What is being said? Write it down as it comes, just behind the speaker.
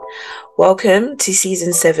Welcome to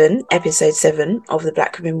season 7, episode 7 of the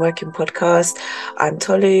Black Women Working podcast. I'm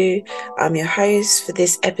Tolu. I'm your host for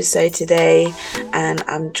this episode today, and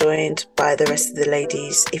I'm joined by the rest of the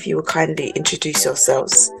ladies. If you will kindly introduce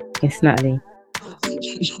yourselves. It's Natalie.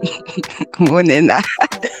 Morning.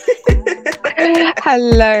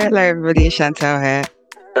 Hello, everybody. It's Chantel here.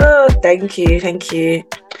 Oh, thank you.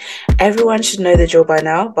 Everyone should know the drill by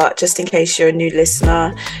now, but just in case you're a new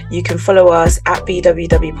listener, you can follow us at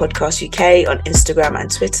BWW Podcast UK on Instagram and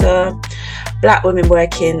Twitter, Black Women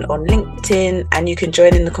Working on LinkedIn, and you can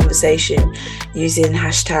join in the conversation using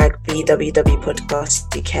hashtag BWW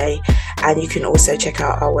Podcast UK. And you can also check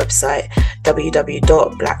out our website,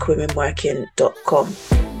 www.blackwomenworking.com.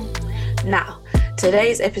 Now,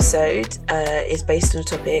 today's episode is based on a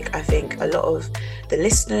topic I think a lot of the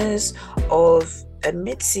listeners of a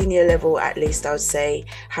mid-senior level, at least I would say,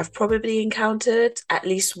 have probably encountered at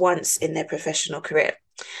least once in their professional career.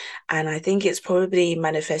 And I think it's probably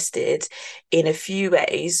manifested in a few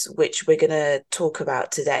ways, which we're going to talk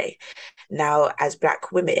about today. Now, as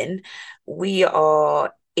Black women, we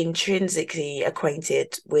are intrinsically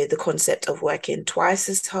acquainted with the concept of working twice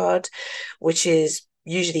as hard, which is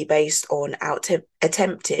usually based on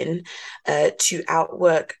attempting to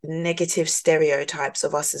outwork negative stereotypes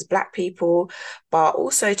of us as Black people, but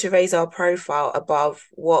also to raise our profile above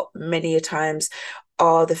what many a times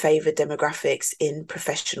are the favoured demographics in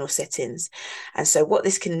professional settings. And so what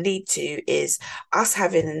this can lead to is us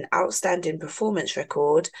having an outstanding performance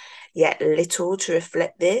record, yet little to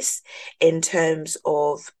reflect this in terms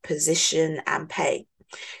of position and pay.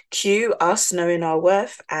 Cue us knowing our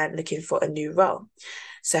worth and looking for a new role.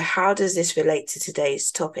 So how does this relate to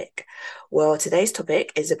today's topic? Well, today's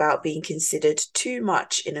topic is about being considered too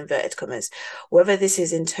much in inverted commas, whether this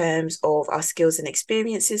is in terms of our skills and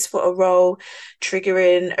experiences for a role,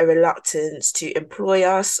 triggering a reluctance to employ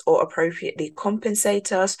us or appropriately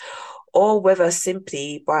compensate us, or whether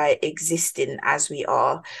simply by existing as we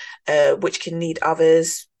are, which can lead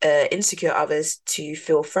others, insecure others, to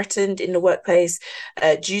feel threatened in the workplace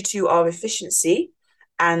due to our efficiency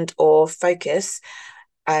and or focus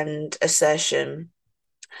and assertion.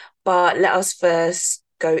 But let us first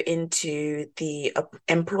go into the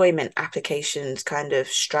employment applications kind of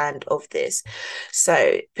strand of this.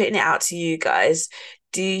 So putting it out to you guys,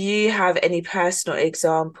 do you have any personal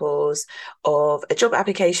examples of a job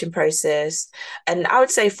application process? And I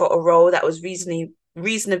would say for a role that was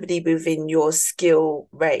reasonably within your skill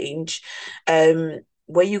range,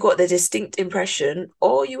 where you got the distinct impression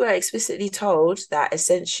or you were explicitly told that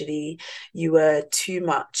essentially you were too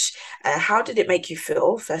much. How did it make you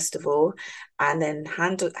feel, first of all? And then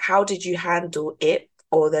how did you handle it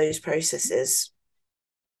or those processes?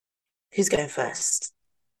 Who's going first?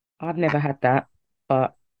 I've never had that,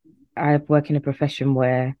 but I work in a profession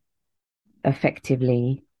where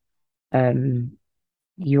effectively everyone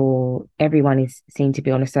is seen to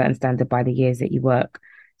be on a certain standard by the years that you work.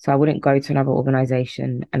 So I wouldn't go to another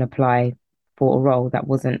organization and apply for a role that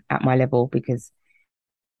wasn't at my level, because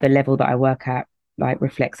the level that I work at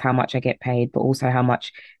reflects how much I get paid, but also how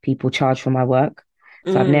much people charge for my work.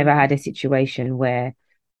 So I've never had a situation where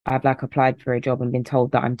I've applied for a job and been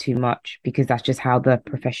told that I'm too much, because that's just how the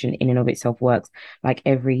profession in and of itself works.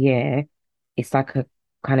 Every year, it's like a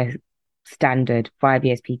kind of standard 5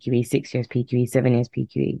 years PQE, 6 years PQE, 7 years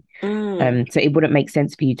PQE. So it wouldn't make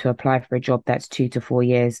sense for you to apply for a job that's 2 to 4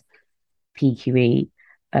 years PQE.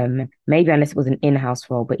 Maybe unless it was an in-house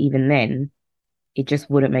role, but even then, it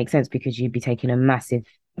just wouldn't make sense because you'd be taking a massive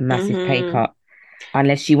pay cut,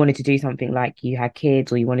 unless you wanted to do something like you had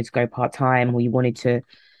kids or you wanted to go part-time or you wanted to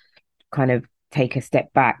kind of take a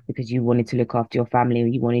step back because you wanted to look after your family or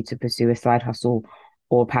you wanted to pursue a side hustle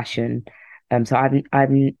or passion. So I've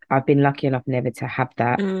been lucky enough never to have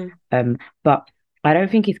that. But I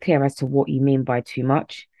don't think it's clear as to what you mean by too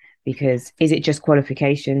much, because is it just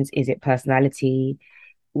qualifications? Is it personality?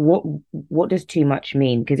 What does too much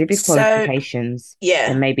mean? Because if it's qualifications,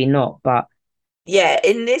 then maybe not. But yeah,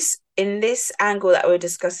 in this angle that we're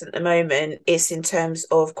discussing at the moment, it's in terms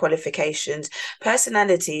of qualifications.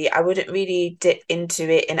 Personality, I wouldn't really dip into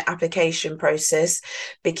it in application process,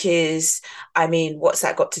 because I mean, what's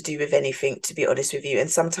that got to do with anything, to be honest with you? And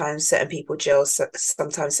sometimes certain people gel,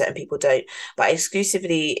 sometimes certain people don't. But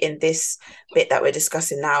exclusively in this bit that we're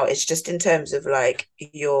discussing now, it's just in terms of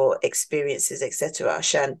your experiences, etc.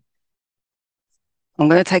 Shan? I'm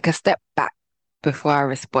going to take a step back before I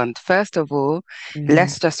respond. First of all,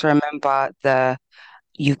 let's just remember the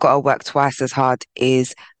you've got to work twice as hard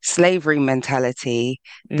is slavery mentality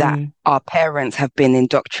that Mm, our parents have been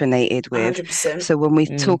indoctrinated with. 100%. So when we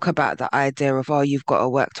mm, talk about the idea of, oh, you've got to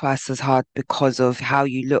work twice as hard because of how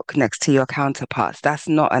you look next to your counterparts, that's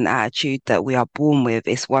not an attitude that we are born with.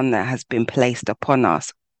 It's one that has been placed upon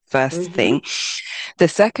us. First Mm-hmm. thing. The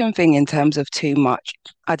second thing, in terms of too much,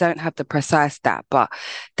 I don't have the precise stat, but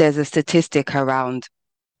there's a statistic around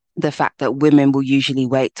the fact that women will usually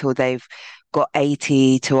wait till they've got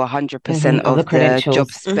 80 to 100% of the of the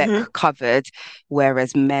job credentials. spec Mm-hmm. covered,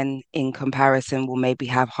 whereas men in comparison will maybe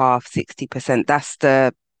have half, 60%. That's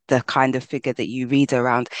the kind of figure that you read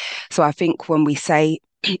around. So I think when we say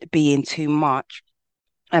being too much,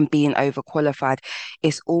 and being overqualified,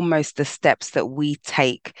 it's almost the steps that we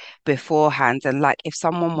take beforehand. And like if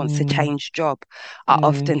someone wants to Mm, change job, I mm,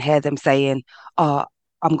 often hear them saying, "Oh,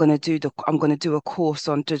 I'm gonna do a course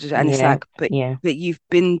on," da, da, da." And it's yeah, like, but yeah. you've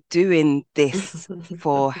been doing this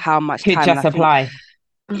for how much Could time? And I just think apply.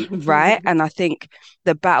 right? And I think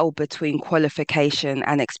the battle between qualification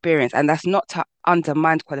and experience, and that's not to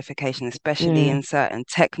undermine qualification, especially Mm, in certain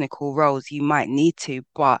technical roles, you might need to.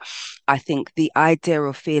 But I think the idea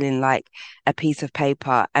of feeling like a piece of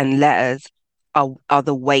paper and letters are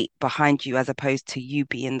the weight behind you as opposed to you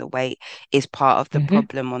being the weight is part of the hmm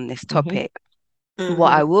problem on this hmm topic.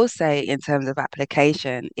 What I Mm-hmm. will say in terms of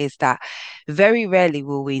application is that very rarely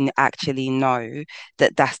will we actually know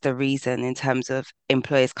that that's the reason in terms of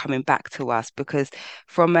employers coming back to us, because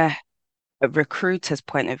from a recruiter's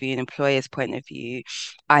point of view, an employer's point of view,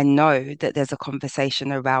 I know that there's a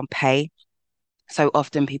conversation around pay. So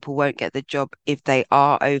often people won't get the job if they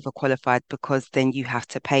are overqualified because then you have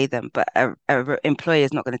to pay them. But a employer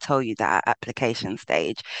is not going to tell you that at application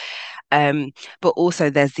stage. Um, but also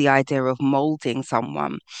there's the idea of molding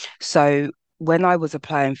someone. So when I was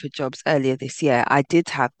applying for jobs earlier this year, I did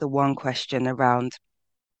have the one question around,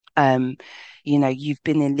 um, you've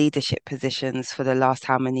been in leadership positions for the last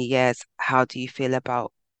how many years? How do you feel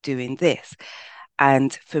about doing this?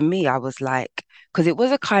 And for me, I was like, because it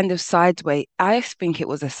was a kind of sideways, I think it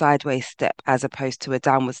was a sideways step as opposed to a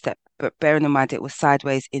downward step. But bearing in mind, it was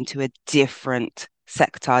sideways into a different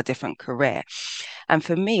sector, a different career. And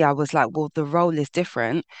for me, I was like, well, the role is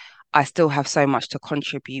different. I still have so much to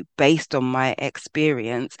contribute based on my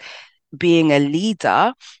experience. Being a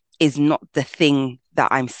leader is not the thing that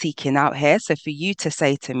I'm seeking out here. So for you to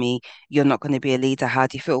say to me, you're not going to be a leader, how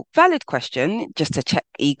do you feel? Valid question, just to check,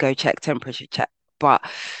 ego check, temperature check. But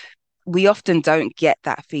we often don't get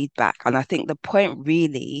that feedback. And I think the point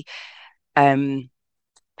really um,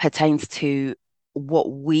 pertains to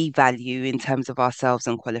what we value in terms of ourselves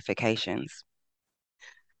and qualifications.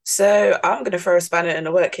 So I'm going to throw a spanner in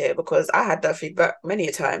the work here because I had that feedback many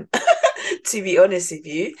a time, to be honest with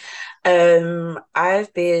you.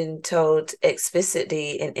 I've been told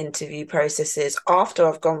explicitly in interview processes after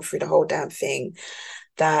I've gone through the whole damn thing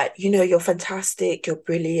that, you're fantastic, you're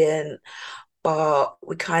brilliant, but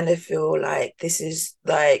we kind of feel like this is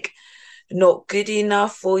like not good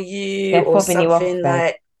enough for you They're or fobbing you off, something babe.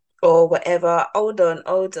 like, or whatever. Hold on,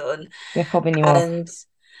 hold on. They're fobbing you off. And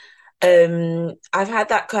I've had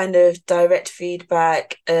that kind of direct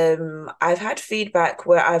feedback. I've had feedback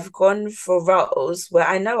where I've gone for roles where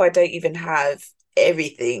I know I don't even have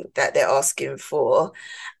everything that they're asking for,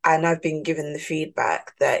 and I've been given the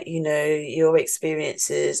feedback that, your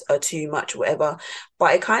experiences are too much, whatever.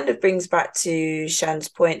 But it kind of brings back to Shan's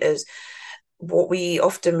point as what we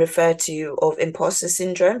often refer to of imposter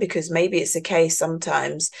syndrome, because maybe it's a case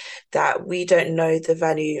sometimes that we don't know the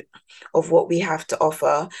value of what we have to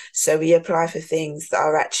offer, so we apply for things that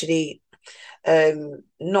are actually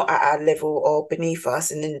not at our level or beneath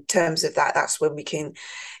us, and in terms of that, that's when we can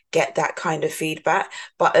get that kind of feedback.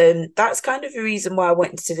 But that's kind of the reason why I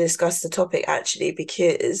wanted to discuss the topic, actually,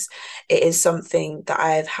 because it is something that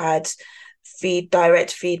I've had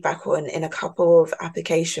direct feedback on in a couple of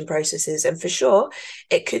application processes, and for sure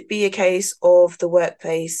it could be a case of the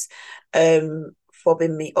workplace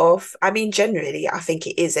fobbing me off. I mean, generally I think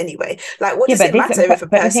it is anyway. Like, what Yeah, does it matter if a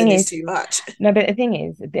but the thing person is is, too much? no, but the thing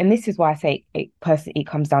is, and this is why I say it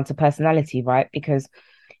comes down to personality, right? Because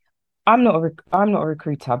I'm not a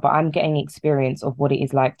recruiter, but I'm getting experience of what it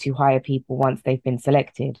is like to hire people once they've been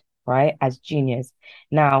selected, right? As juniors.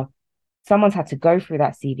 Now, someone's had to go through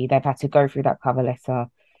that CV, they've had to go through that cover letter,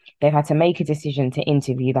 they've had to make a decision to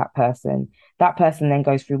interview that person. That person then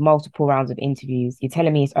goes through multiple rounds of interviews. You're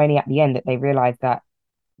telling me it's only at the end that they realize that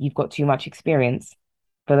you've got too much experience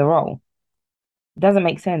for the role. It doesn't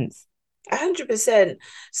make sense. 100%.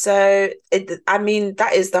 So I mean,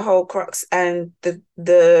 that is the whole crux and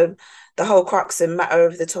the whole crux and matter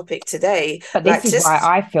of the topic today. But this Like, is why just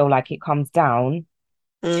I feel like it comes down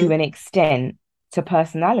to Mm. an extent to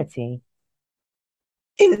personality.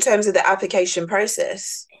 In terms of the application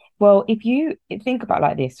process. Well, if you think about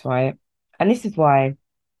like this, right? And this is why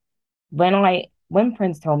when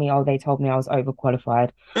friends tell me, oh, they told me I was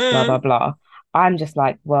overqualified, blah, blah, Mm. blah, I'm just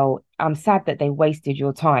like, well, I'm sad that they wasted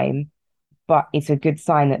your time, but it's a good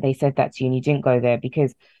sign that they said that to you and you didn't go there.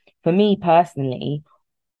 Because for me personally,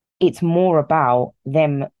 it's more about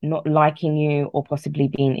them not liking you or possibly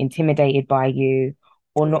being intimidated by you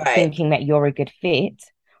or not Right. thinking that you're a good fit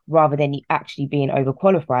rather than you actually being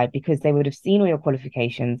overqualified because they would have seen all your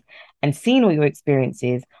qualifications and seen all your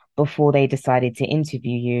experiences before they decided to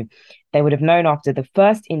interview you. They would have known after the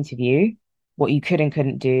first interview what you could and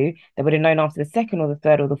couldn't do. They would have known after the second or the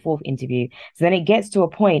third or the fourth interview. So then it gets to a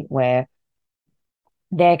point where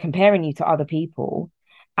they're comparing you to other people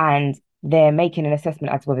and they're making an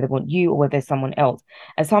assessment as to whether they want you or whether there's someone else.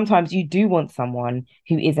 And sometimes you do want someone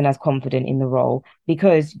who isn't as confident in the role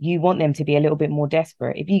because you want them to be a little bit more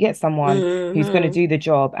desperate. If you get someone who's going to Hmm. do the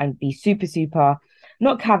job and be super, super,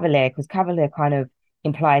 not cavalier, because cavalier kind of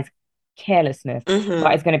implies carelessness,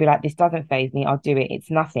 but Hmm. it's going to be like, this doesn't faze me, I'll do it,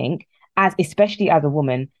 it's nothing. As especially as a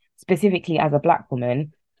woman, specifically as a black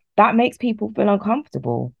woman, that makes people feel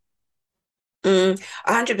uncomfortable.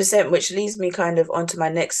 100%, which leads me kind of onto my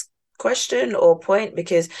next question or point,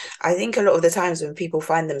 because I think a lot of the times when people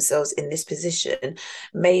find themselves in this position,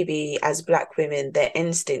 maybe as Black women, their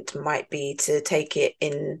instinct might be to take it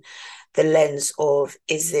in the lens of,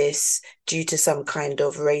 is this due to some kind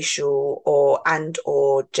of racial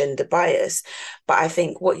or gender bias? But I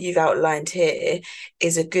think what you've outlined here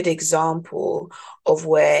is a good example of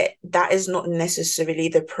where that is not necessarily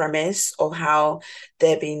the premise of how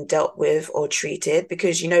they're being dealt with or treated,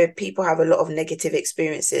 because people have a lot of negative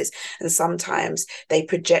experiences and sometimes they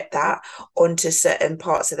project that onto certain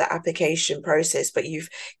parts of the application process. But you've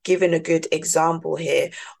given a good example here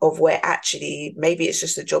of where actually maybe it's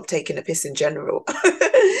just a job taking a piss in general.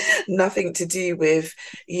 Nothing to do with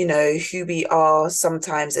who we are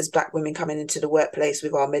sometimes as Black women coming into the workplace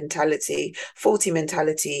with our mentality, faulty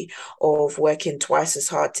mentality of working twice as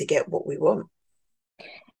hard to get what we want.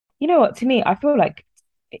 You know what? To me, I feel like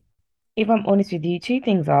if I'm honest with you, two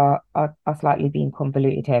things are slightly being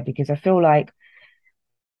convoluted here because I feel like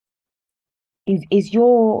is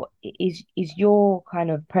your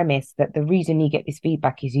kind of premise that the reason you get this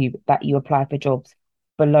feedback is you apply for jobs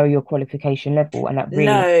below your qualification level and that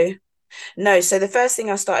really No, no. So the first thing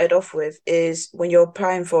I started off with is when you're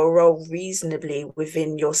applying for a role reasonably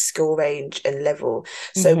within your skill range and level.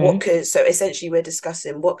 So mm-hmm, so essentially we're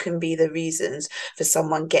discussing what can be the reasons for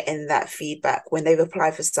someone getting that feedback when they've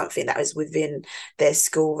applied for something that is within their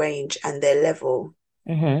skill range and their level.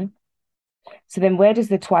 mm-hmm. So then where does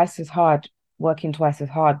the twice as hard working twice as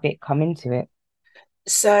hard bit come into it?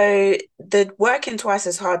 So the working twice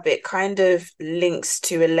as hard bit kind of links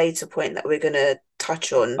to a later point that we're going to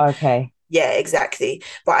touch on. Okay. Yeah, exactly.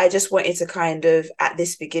 But I just wanted to kind of, at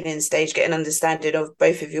this beginning stage, get an understanding of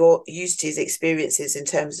both of your used to's experiences in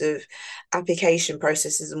terms of application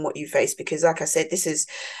processes and what you face. Because, like I said, this is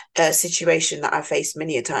a situation that I faced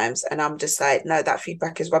many a times, and I'm just like, no, that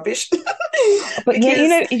feedback is rubbish. But yeah,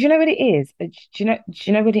 Because, do you know what it is? Do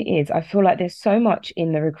you know what it is? I feel like there's so much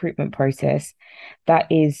in the recruitment process that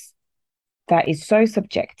is that is so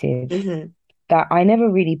subjective mhm, that I never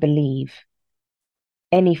really believe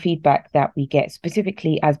any feedback that we get,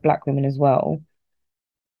 specifically as Black women as well,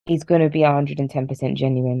 is going to be 110%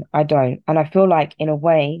 genuine. I don't. And I feel like in a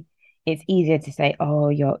way, it's easier to say, oh,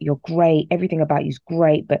 you're great, everything about you's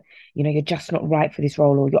great, but you're just not right for this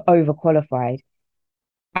role or you're overqualified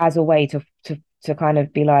as a way to kind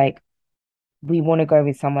of be like, we want to go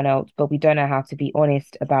with someone else, but we don't know how to be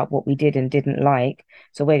honest about what we did and didn't like.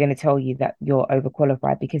 So we're going to tell you that you're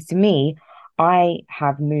overqualified. Because to me, I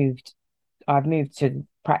have moved I've moved to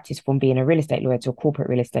practice from being a real estate lawyer to a corporate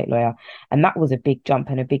real estate lawyer. And that was a big jump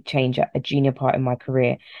and a big change at a junior part in my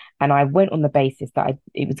career. And I went on the basis that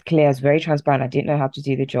it was clear, I was very transparent. I didn't know how to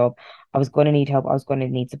do the job. I was going to need help. I was going to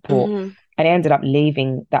need support. mhm, And I ended up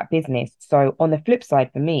leaving that business. So on the flip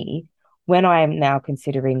side for me, when I am now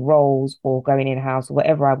considering roles or going in-house or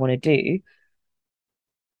whatever I want to do,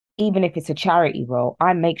 even if it's a charity role,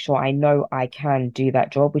 I make sure I know I can do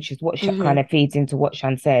that job, which is what kind mhm, of feeds into what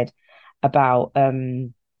Shan said about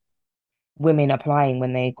women applying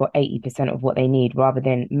when they've got 80% of what they need rather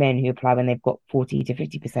than men who apply when they've got 40 to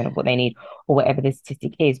 50% of what they need or whatever the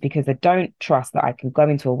statistic is, because I don't trust that I can go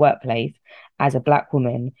into a workplace as a Black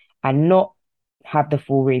woman and not have the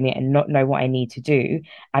full remit and not know what I need to do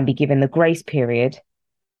and be given the grace period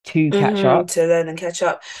to catch up. To learn and catch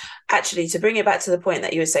up. Actually, to bring it back to the point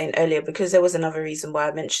that you were saying earlier, because there was another reason why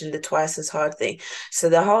I mentioned the twice as hard thing. So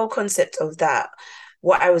the whole concept of that,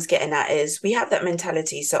 what I was getting at is we have that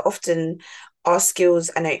mentality. So often our skills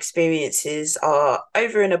and our experiences are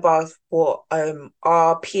over and above what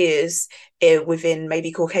our peers within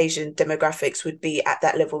maybe Caucasian demographics would be at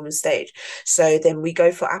that level and stage. So then we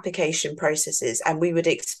go for application processes, and we would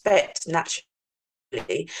expect naturally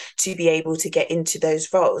to be able to get into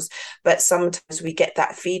those roles. But sometimes we get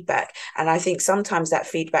that feedback. And I think sometimes that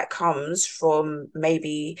feedback comes from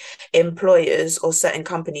maybe employers or certain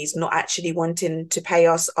companies not actually wanting to pay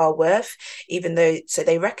us our worth, even though, so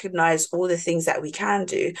they recognize all the things that we can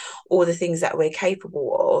do, all the things that we're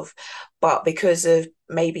capable of. But because of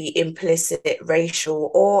maybe implicit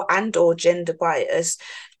racial or gender bias,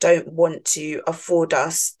 don't want to afford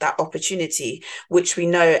us that opportunity, which we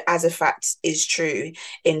know as a fact is true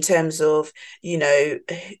in terms of,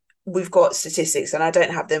 we've got statistics, and I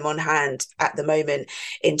don't have them on hand at the moment,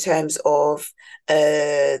 in terms of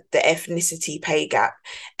the ethnicity pay gap.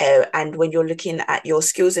 And when you're looking at your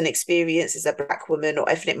skills and experience as a Black woman or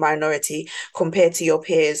ethnic minority compared to your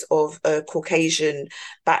peers of a Caucasian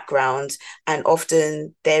background, and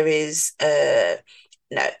often there is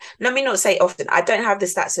no, let me not say often. I don't have the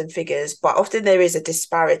stats and figures, but often there is a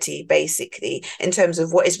disparity basically in terms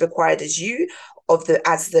of what is required as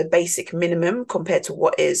the basic minimum compared to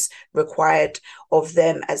what is required of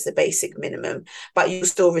them as the basic minimum. But you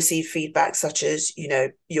still receive feedback such as,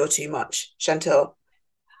 you're too much. Chantel.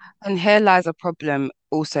 And here lies a problem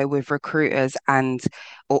also with recruiters and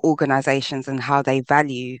or organizations and how they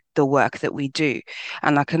value the work that we do.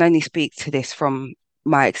 And I can only speak to this from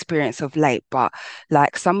my experience of late, but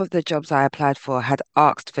like some of the jobs I applied for had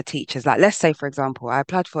asked for teachers. Like let's say, for example, I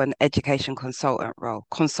applied for an education consultant role,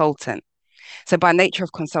 consultant. So by nature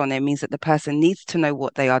of consultant, it means that the person needs to know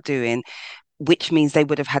what they are doing, which means they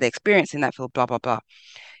would have had experience in that field, blah, blah, blah.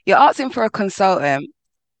 You're asking for a consultant,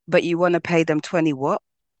 but you want to pay them 20 what?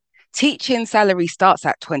 Teaching salary starts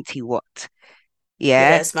at 20 what? Yeah,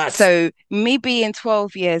 Yeah. it's mad. So me being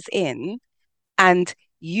 12 years in and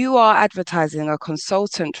you are advertising a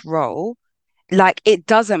consultant role, like it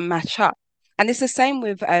doesn't match up. And it's the same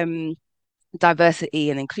with diversity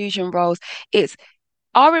and inclusion roles. It's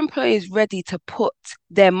are employers ready to put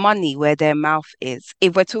their money where their mouth is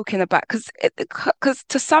if we're talking about because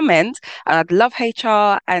to some end, and I'd love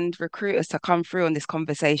HR and recruiters to come through on this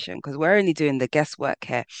conversation because we're only doing the guesswork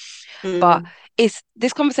here, but it's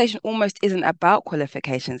this conversation almost isn't about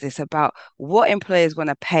qualifications. It's about what employers want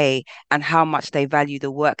to pay and how much they value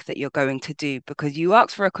the work that you're going to do. Because you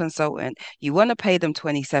ask for a consultant, you want to pay them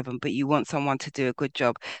 27, but you want someone to do a good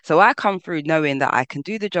job. So I come through knowing that I can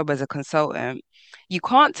do the job as a consultant. You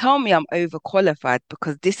can't tell me I'm overqualified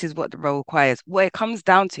because this is what the role requires. What it comes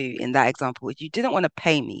down to in that example is you didn't want to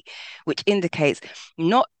pay me, which indicates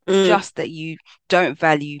not just that you don't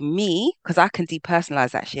value me, because I can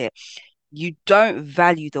depersonalize that shit. You don't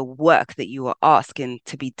value the work that you are asking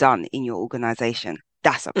to be done in your organization.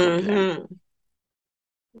 That's a problem.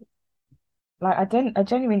 Like I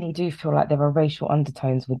genuinely do feel like there are racial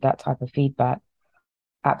undertones with that type of feedback.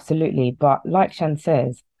 Absolutely. But like Shan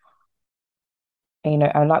says,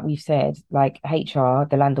 and like we've said, like HR,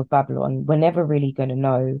 the land of Babylon, we're never really going to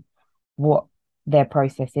know what their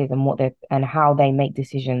process is and and how they make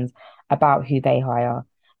decisions about who they hire,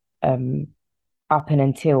 up and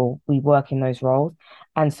until we work in those roles.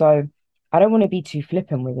 And so I don't want to be too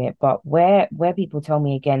flippant with it, but where people tell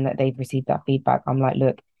me again that they've received that feedback, I'm like,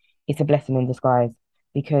 look, it's a blessing in disguise,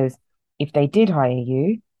 because if they did hire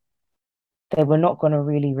you, they were not going to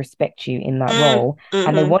really respect you in that role,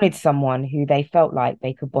 and they wanted someone who they felt like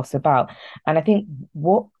they could boss about. And I think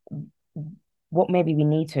what maybe we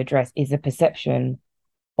need to address is the perception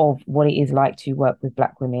of what it is like to work with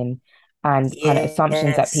Black women, and kind of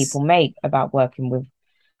assumptions that people make about working with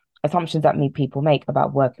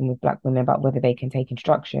Black women, about whether they can take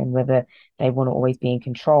instruction, whether they want to always be in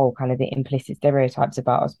control, kind of the implicit stereotypes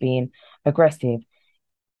about us being aggressive.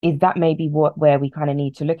 Is that maybe where we kind of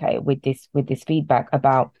need to look at it with this feedback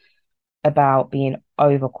about being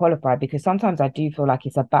overqualified? Because sometimes I do feel like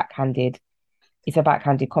it's a backhanded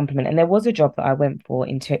compliment. And there was a job that I went for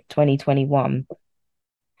in 2021,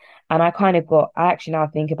 and I actually, now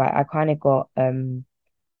think about it, I kind of got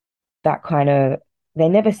that kind of, they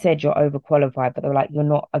never said you're overqualified, but they were like, you're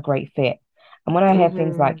not a great fit. And when I hear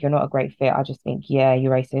things like you're not a great fit, I just think, yeah,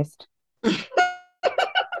 you're racist.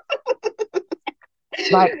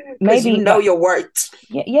 Like maybe your worth.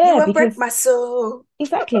 Yeah, you will because break my soul.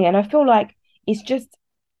 Exactly. And I feel like it's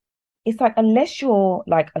like, unless you're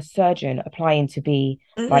like a surgeon applying to be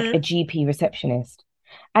like a GP receptionist,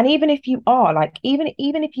 And even if you are like, even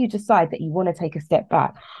if you decide that you want to take a step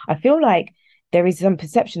back, I feel like there is some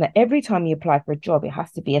perception that every time you apply for a job, it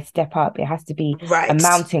has to be a step up, it has to be a Right.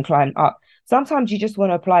 mountain climb up. Sometimes you just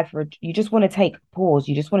want to apply for you just want to take a pause,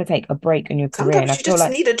 you just want to take a break in your career. And I Sometimes you feel just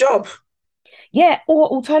like, need a job. yeah, or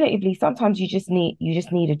alternatively, sometimes you just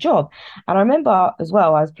need a job. And I remember as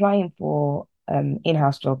well, I was applying for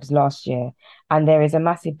in-house jobs last year, and there is a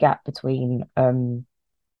massive gap between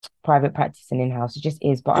private practice and in-house. It just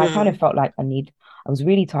is. But I kind of Mm, felt like I was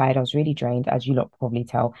really tired, I was really drained, as you lot probably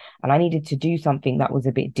tell, and I needed to do something that was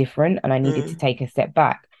a bit different, and I needed to mm, take a step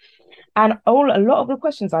back. And a lot of the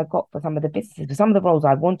questions I got for some of the businesses, for some of the roles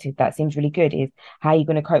I wanted, that seems really good, is how are you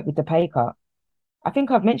going to cope with the pay cut? I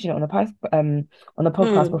think I've mentioned it on the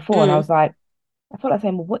podcast mm, before, and I mm. was like, I felt like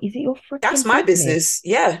saying, well, what is it your That's freaking my business? business.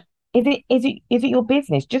 Yeah. Is it your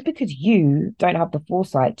business? Just because you don't have the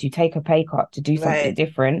foresight to take a pay cut to do something Right.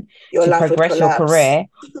 different, Your to life would progress your collapse. career,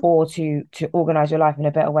 or to organize your life in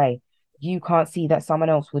a better way, you can't see that someone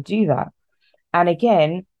else would do that. And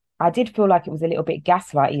again, I did feel like it was a little bit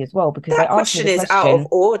gaslighty as well, because they That asked me question the is out of question.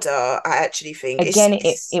 order, I actually think. Again,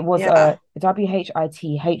 It's it was yeah. a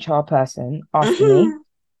WHIT HR person asking me Mhm.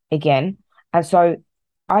 again. And so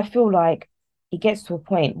I feel like it gets to a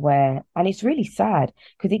point where, and it's really sad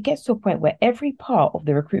because it gets to a point where every part of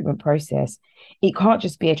the recruitment process, it can't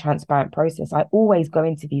just be a transparent process. I always go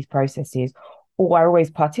into these processes, or I always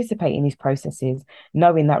participate in these processes,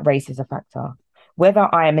 knowing that race is a factor. Whether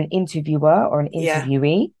I am an interviewer or an Yeah.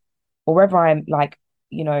 interviewee, or whether I'm like,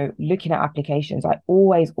 looking at applications, I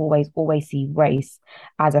always, always, always see race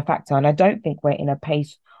as a factor. And I don't think we're in a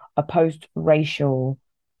post-racial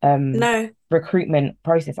No. recruitment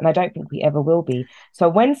process. And I don't think we ever will be. So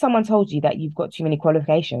when someone told you that you've got too many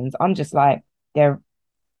qualifications, I'm just like, they're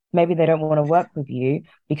maybe they don't want to work with you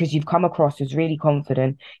because you've come across as really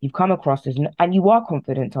confident. You've come across as, and you are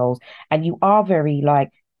confident, Toles, and you are very like,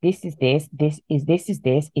 this is this,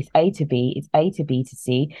 it's A to B, it's A to B to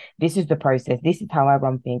C. This is the process. This is how I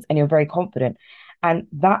run things. And you're very confident. And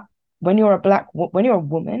that, when you're a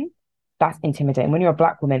woman, that's intimidating. When you're a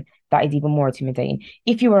black woman, that is even more intimidating.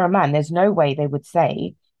 If you were a man, there's no way they would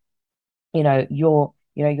say,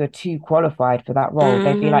 you're too qualified for that role.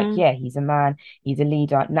 They'd be like, Hmm. yeah, he's a man, he's a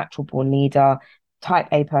leader, natural born leader, type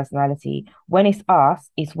A personality. When it's us,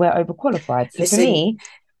 it's we're overqualified. So for Listen, me,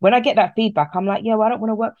 when I get that feedback, I'm like, yeah, well, I don't want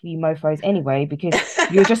to work for you mofos anyway, because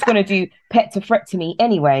you're just going to do pet to fret to me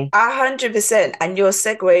anyway. 100%. And you're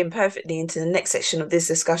segueing perfectly into the next section of this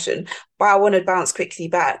discussion. But I want to bounce quickly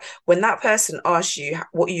back. When that person asked you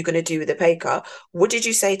what are you going to do with the pay cut, what did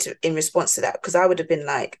you say to in response to that? Because I would have been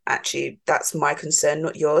like, actually, that's my concern,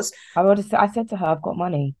 not yours. I said to her, I've got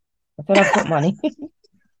money. I said, I've got money.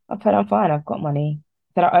 I said, I'm fine, I've got money.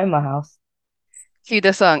 I said, I own my house. To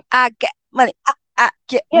the song, I get money, I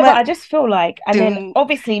get Yeah, but money. I just feel like, and then Doom.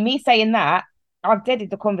 obviously me saying that, I've deaded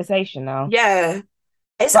the conversation now. Yeah.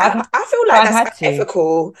 It's But I've I feel but like I've that's had to.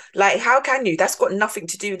 unethical. Like, how can you? That's got nothing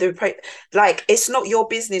to do with like it's not your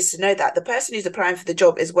business to know that. The person who's applying for the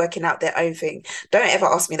job is working out their own thing. Don't ever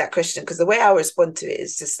ask me that question because the way I'll respond to it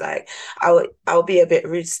is just like I'll be a bit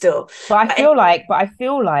rude still. But But I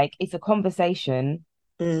feel like it's a conversation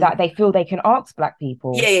mm, that they feel they can ask black yeah,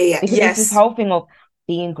 people, yeah, yeah. because it's this Yes. whole thing of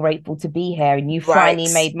being grateful to be here, and you Right.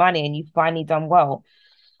 finally made money and you finally done well.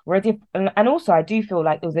 And also I do feel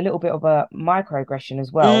like there was a little bit of a microaggression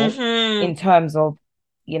as well, Mm-hmm. in terms of,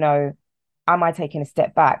 you know, am I taking a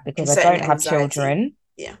step back because I Inserting don't have anxiety. children,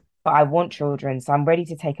 Yeah. but I want children, so I'm ready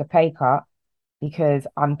to take a pay cut because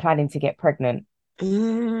I'm planning to get pregnant.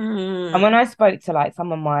 And when Mm, I spoke to like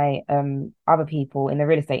some of my other people in the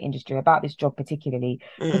real estate industry about this job particularly,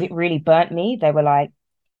 because mm, it really burnt me, they were like,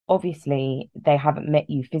 obviously they haven't met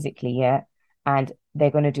you physically yet, and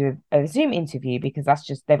they're going to do a Zoom interview, because that's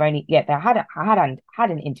just they've only they had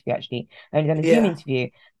an interview, actually only done a Zoom yeah. interview,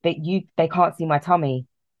 but they can't see my tummy,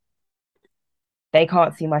 they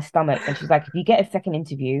can't see my stomach. And she's like, if you get a second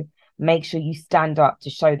interview, make sure you stand up to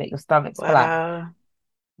show that your stomach's flat, Wow.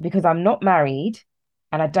 because I'm not married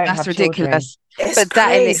and I don't That's have children. ridiculous. It's But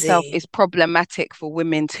that in itself crazy. is problematic for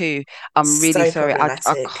women too. I'm really So sorry. I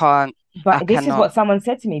problematic. can't. I But this is cannot. what someone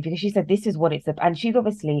said to me, because she said this is what it's and she's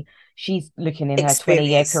looking in her 20-year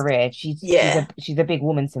Experienced. career. Yeah. She's a big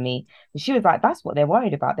woman to me. But she was like, that's what they're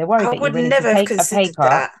worried about. They're worried I that you're would willing to never have take a pay considered cut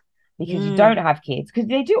that. because you don't Mm. have kids. Because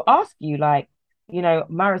they do ask you, like,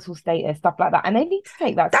 marital status, stuff like that. And they need to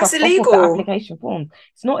take that That's stuff off of the illegal. application form.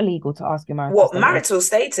 It's not illegal to ask your marital What status. marital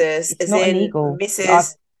status? It's not illegal to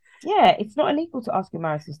ask. Mrs. Yeah, it's not illegal to ask your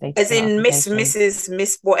marital status As on an in Miss, application. Mrs.,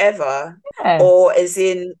 Miss, whatever, Yeah. or as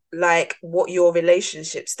in like what your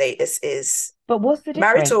relationship status is, But what's the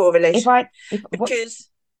marital difference? or relation? If what Because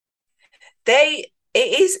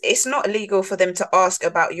it's not illegal for them to ask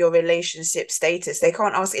about your relationship status. They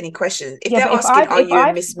can't ask any questions. If Yeah, they're but asking, are you a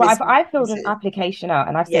Miss if I filled an Mrs.? application out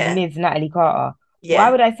and I've said Yeah, Ms. Natalie Carter, why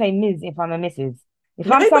yeah. would I say Ms. if I'm a Mrs.? If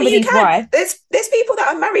No, I'm but you somebody's can. wife, There's people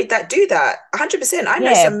that are married that do that. 100%. I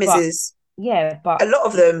know yeah, some but Mrs. yeah, A but lot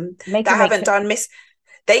of them make it that make haven't sense. done Miss.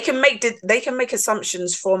 They can make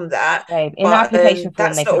assumptions from that, Babe, in the but application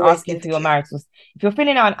form, that's they not can always ask you for your indicative. marital. If you're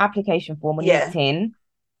filling out an application form on Yeah, LinkedIn,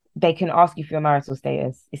 they can ask you for your marital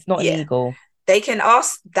status. It's not yeah. illegal. They can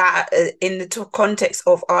ask that in the context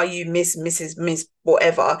of are you Miss, Mrs., Miss,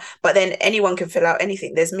 whatever. But then anyone can fill out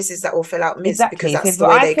anything. There's Misses that will fill out Miss because Exactly. So that's if the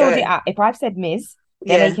way I they filled it go. out, if I've said Ms.,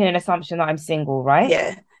 they're Yeah, making an assumption that I'm single, right?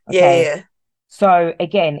 yeah, yeah, Okay. yeah, So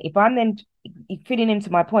again, if I'm then fitting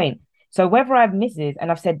into my point, so whether I'm Mrs.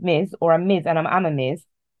 and I've said Ms. or I'm Ms. and I'm a Ms.,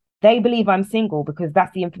 they believe I'm single because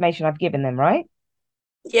that's the information I've given them, right?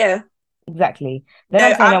 yeah. Exactly. Then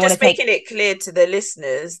I'm No, saying I I'm want to just take, making it clear to the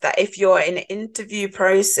listeners that if you're in an interview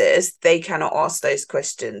process, they cannot ask those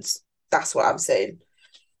questions. That's what I'm saying.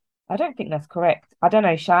 I don't think that's correct. I don't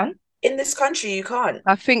know, Shan. In this country, you can't.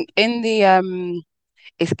 I think in the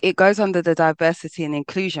it goes under the diversity and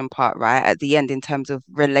inclusion part, right? At the end in terms of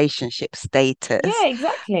relationship Yeah, status.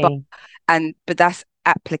 But exactly. but that's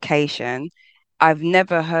application. I've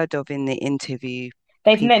never heard of in the interview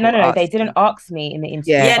No, people no, no. They didn't asking. ask me in the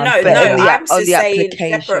interview Yeah, if Yeah, I'm no, but no. single. I'm on just the saying,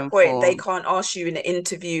 separate application point. They form. can't ask you in the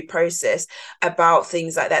interview process about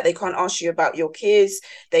things like that. They can't ask you about your kids.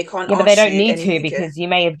 They can't Yeah, but they ask don't you need to anything. because you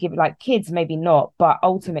may have given like kids, maybe not. But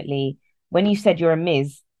ultimately, when you said you're a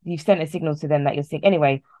Ms., you've sent a signal to them that you're sick.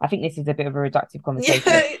 Anyway, I think this is a bit of a reductive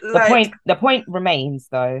conversation. Yeah, like The point remains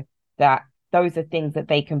though that those are things that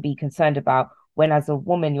they can be concerned about when, as a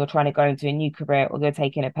woman, you're trying to go into a new career or you're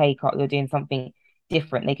taking a pay cut, or you're doing something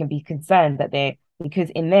different. They can be concerned that they're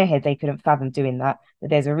because in their head they couldn't fathom doing that. That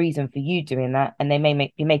there's a reason for you doing that, and they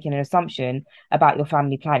may be making an assumption about your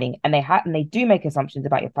family planning, and they do make assumptions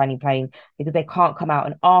about your family planning because they can't come out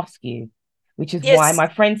and ask you, which is why yes, my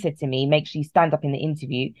friend said to me, make sure you stand up in the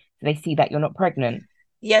interview so they see that you're not pregnant.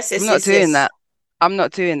 yes, I'm yes, not yes, doing yes. that. I'm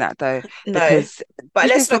not doing that though, No, because but this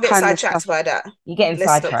let's is the not get kind of sidetracked stuff. by that. You're getting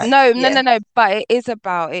Let's stop. sidetracked. No, no, Yeah. no, no. But it is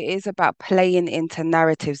about playing into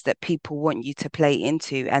narratives that people want you to play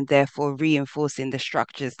into, and therefore reinforcing the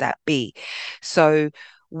structures that be. So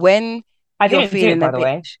when I you're didn't do it, feeling a by the bit,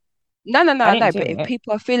 way. no, no, I no, didn't no. do But if it.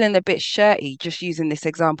 people are feeling a bit shirty, just using this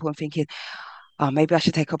example and thinking, oh, maybe I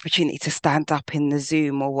should take opportunity to stand up in the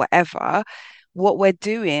Zoom or whatever. What we're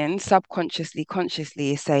doing subconsciously,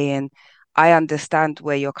 consciously is saying, I understand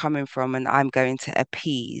where you're coming from and I'm going to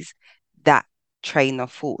appease that train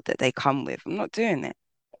of thought that they come with. I'm not doing it.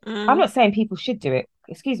 I'm Mm. not saying people should do it.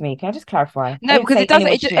 Excuse me, can I just clarify? I No, didn't because say it doesn't,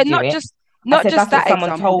 anyone it just, should and do not it. just I not said just that's what that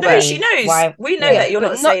someone example, told but No, she me. knows. Why? We know yeah, Yeah. that you're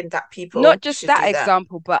but not saying that not people just should that do that.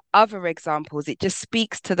 example, but other examples. It just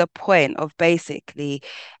speaks to the point of basically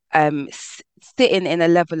sitting in a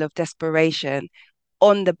level of desperation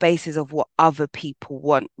on the basis of what other people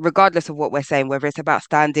want, regardless of what we're saying, whether it's about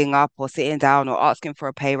standing up or sitting down or asking for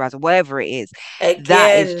a pay rise or whatever it is.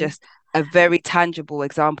 That is Again, just a very tangible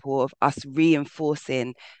example of us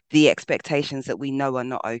reinforcing the expectations that we know are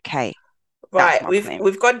not okay. That's right, my point.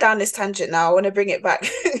 we've gone down this tangent now. I want to bring it back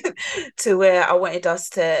to where I wanted us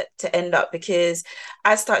to end up because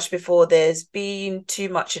as touched before, there's been too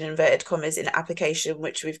much in inverted commas in the application,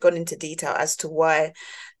 which we've gone into detail as to why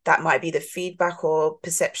that might be the feedback or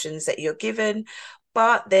perceptions that you're given.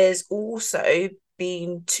 But there's also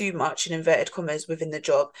been too much in inverted commas within the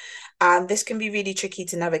job. And this can be really tricky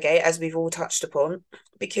to navigate, as we've all touched upon,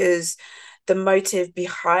 because the motive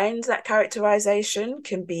behind that characterization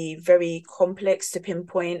can be very complex to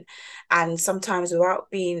pinpoint. And sometimes, without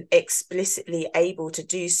being explicitly able to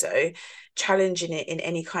do so, challenging it in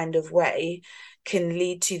any kind of way can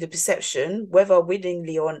lead to the perception, whether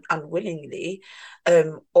willingly or unwillingly,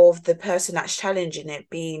 of the person that's challenging it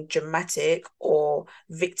being dramatic or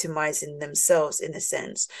victimizing themselves in a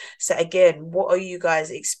sense. So, again, what are you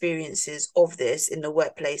guys' experiences of this in the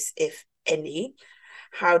workplace, if any?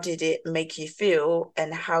 How did it make you feel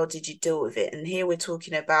and how did you deal with it? And here we're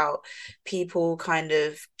talking about people kind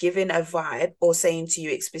of giving a vibe or saying to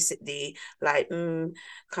you explicitly, like,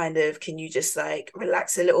 kind of, can you just like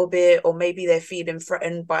relax a little bit? Or maybe they're feeling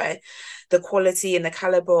threatened by the quality and the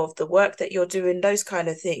caliber of the work that you're doing, those kind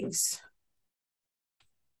of things.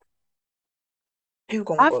 Who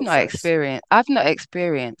gonna go first? I've not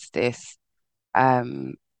experienced this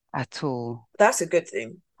um at all. That's a good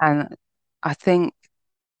thing. And I think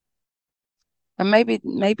and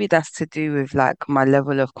maybe that's to do with like my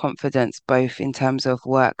level of confidence both in terms of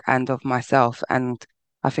work and of myself. And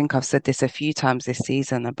I think I've said this a few times this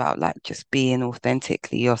season about like just being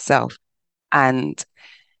authentically yourself. And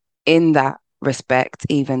in that respect,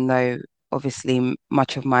 even though obviously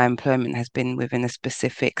much of my employment has been within a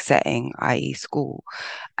specific setting, i.e., school,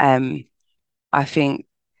 um, I think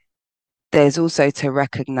there's also to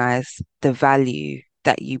recognize the value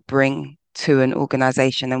that you bring to an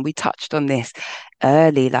organization. And we touched on this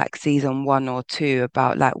early, like season 1 or 2,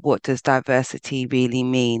 about like what does diversity really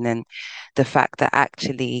mean, and the fact that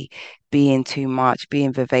actually being too much,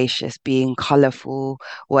 being vivacious, being colorful,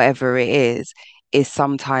 whatever it is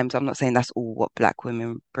sometimes, I'm not saying that's all what Black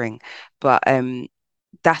women bring, but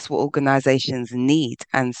that's what organizations need.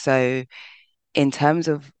 And so in terms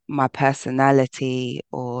of my personality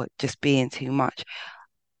or just being too much,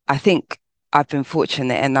 I think I've been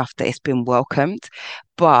fortunate enough that it's been welcomed,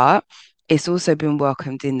 but it's also been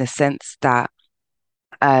welcomed in the sense that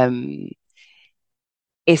um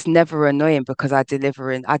it's never annoying because I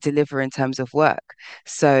deliver in terms of work.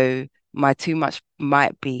 So my too much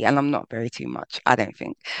might be, and I'm not very too much, I don't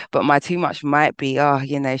think, but my too much might be, oh,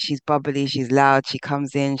 she's bubbly, she's loud, she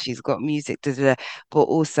comes in, she's got music, da, da, da. But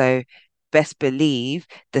also best believe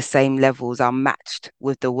the same levels are matched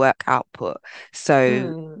with the work output.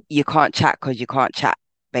 So Mm. you can't chat because you can't chat,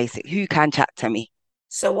 basic. Who can chat to me?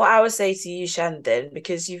 So what I would say to you, Shandon,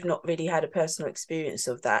 because you've not really had a personal experience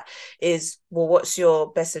of that, is, well, what's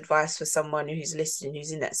your best advice for someone who's listening,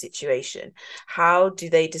 who's in that situation? How do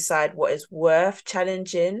they decide what is worth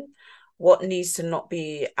challenging, what needs to not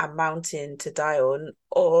be a mountain to die on,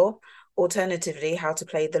 or alternatively, how to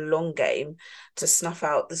play the long game to snuff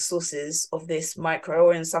out the sources of this micro,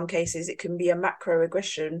 or in some cases, it can be a macro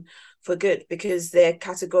aggression for good, because there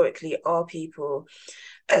categorically are people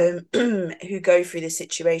who go through this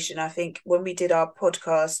situation. I think when we did our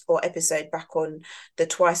podcast or episode back on the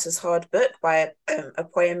Twice as Hard book by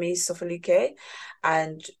Apoyemi Sofoluke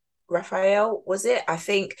and Raphael, was it? I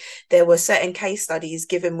think there were certain case studies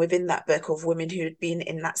given within that book of women who had been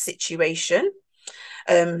in that situation.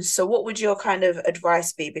 So what would your kind of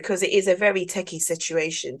advice be? Because it is a very techie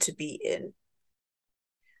situation to be in.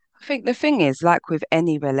 I think the thing is, like with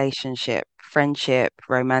any relationship, friendship,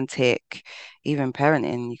 romantic, even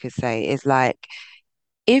parenting, you could say, is like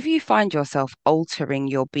if you find yourself altering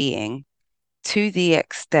your being to the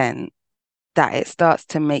extent that it starts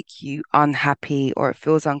to make you unhappy or it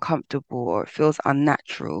feels uncomfortable or it feels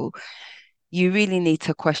unnatural, you really need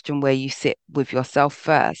to question where you sit with yourself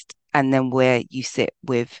first and then where you sit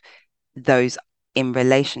with those in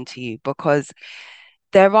relation to you. Because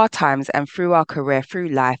there are times, and through our career, through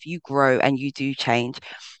life, you grow and you do change.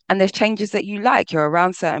 And there's changes that you like. You're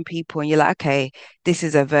around certain people and you're like, okay, this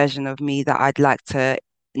is a version of me that I'd like to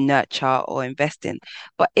nurture or invest in.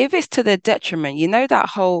 But if it's to the detriment, that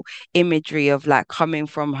whole imagery of like coming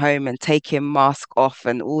from home and taking mask off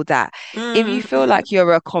and all that. If you feel Mm. like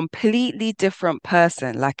you're a completely different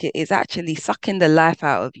person, like it is actually sucking the life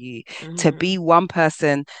out of you to be Mm. one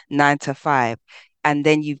person 9 to 5, and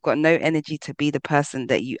then you've got no energy to be the person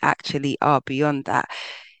that you actually are beyond that,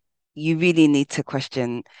 you really need to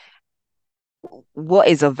question what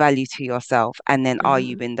is of value to yourself, and then are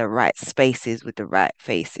you Mm. in the right spaces with the right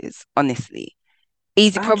faces? Honestly,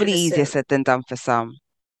 easy, probably easier 100%. said than done for some.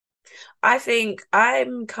 I think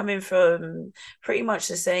I'm coming from pretty much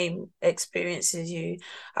the same experience as you.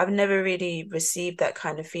 I've never really received that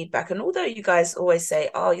kind of feedback. And although you guys always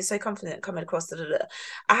say, oh, you're so confident coming across, da, da, da,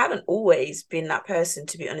 I haven't always been that person,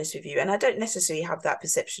 to be honest with you. And I don't necessarily have that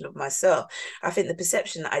perception of myself. I think the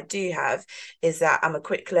perception that I do have is that I'm a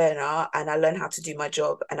quick learner and I learn how to do my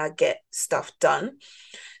job and I get stuff done.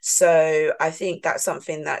 So I think that's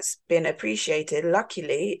something that's been appreciated,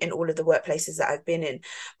 luckily, in all of the workplaces that I've been in.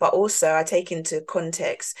 But also, I take into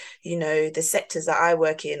context, the sectors that I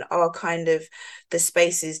work in are kind of the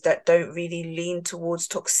spaces that don't really lean towards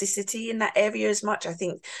toxicity in that area as much. I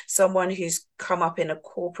think someone who's come up in a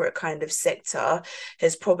corporate kind of sector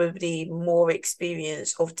has probably more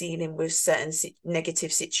experience of dealing with certain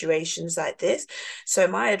negative situations like this. So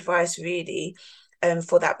my advice really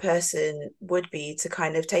for that person would be to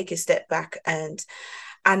kind of take a step back and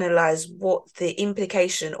analyze what the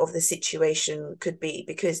implication of the situation could be.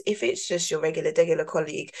 Because if it's just your regular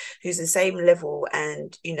colleague who's the same level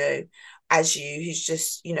and, as you, who's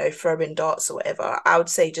just, throwing darts or whatever, I would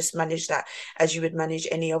say just manage that as you would manage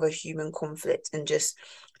any other human conflict and just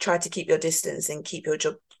try to keep your distance and keep your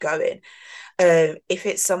job going. If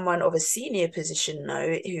it's someone of a senior position,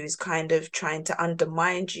 though, who's kind of trying to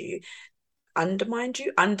undermine you,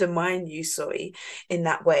 sorry, in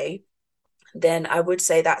that way, then I would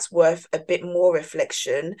say that's worth a bit more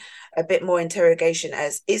reflection, a bit more interrogation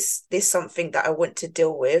as, is this something that I want to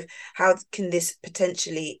deal with? How can this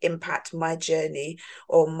potentially impact my journey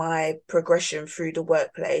or my progression through the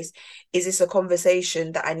workplace? Is this a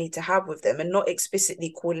conversation that I need to have with them, and not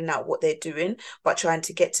explicitly calling out what they're doing, but trying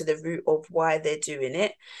to get to the root of why they're doing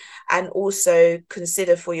it? And also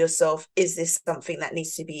consider for yourself, is this something that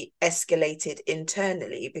needs to be escalated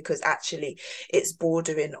internally, because actually it's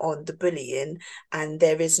bordering on the bullying and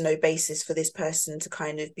there is no basis for this person to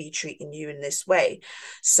kind of be treating you in this way.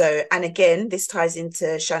 So, and again, this ties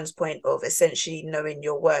into Shan's point of essentially knowing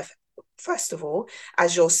your worth, first of all,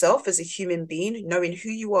 as yourself, as a human being, knowing who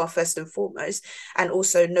you are first and foremost, and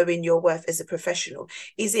also knowing your worth as a professional.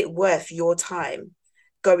 Is it worth your time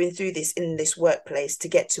going through this in this workplace to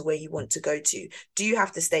get to where you want to go to? Do you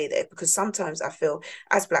have to stay there? Because sometimes I feel,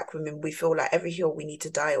 as Black women, we feel like every hill we need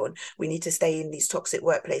to die on, we need to stay in these toxic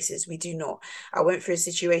workplaces. We do not. I went through a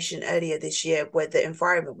situation earlier this year where the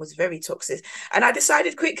environment was very toxic, and I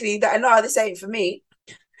decided quickly that no, this ain't for me.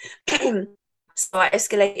 So I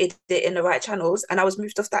escalated it in the right channels, and I was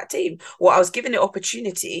moved off that team. Well, I was given the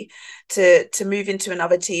opportunity to move into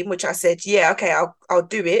another team, which I said, yeah, okay, I'll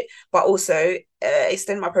do it, but also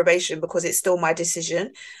extend my probation, because it's still my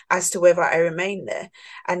decision as to whether I remain there.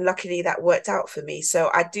 And luckily that worked out for me. So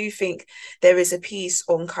I do think there is a piece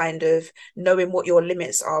on kind of knowing what your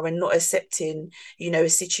limits are and not accepting, a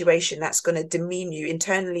situation that's going to demean you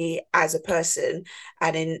internally as a person,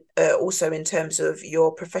 and in also in terms of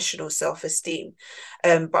your professional self-esteem.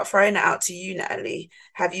 But throwing it out to you, Natalie,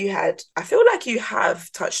 have you had, I feel like you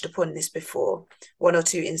have touched upon this before, one or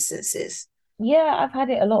two instances. Yeah, I've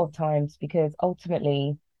had it a lot of times because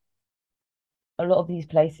ultimately, a lot of these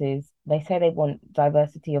places, they say they want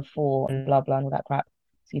diversity of four and blah, blah, and all that crap.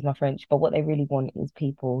 Excuse my French. But what they really want is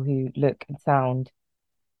people who look and sound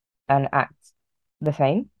and act the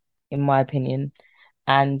same, in my opinion.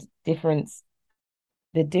 And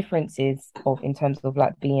the differences of in terms of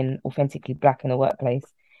like being authentically Black in the workplace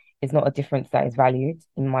is not a difference that is valued,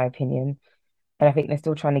 in my opinion. And I think they're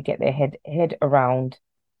still trying to get their head around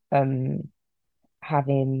um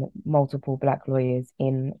having multiple Black lawyers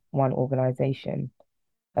in one organization.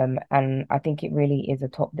 And I think it really is a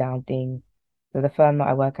top-down thing. So the firm that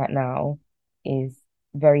I work at now is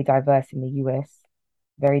very diverse in the US,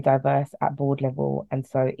 very diverse at board level, and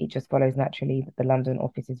so it just follows naturally that the London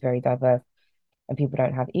office is very diverse and people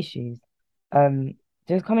don't have issues. Um,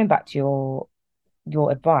 just coming back to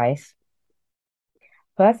your advice,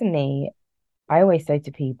 personally, I always say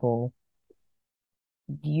to people,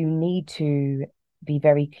 you need to be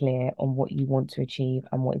very clear on what you want to achieve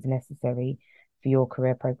and what is necessary for your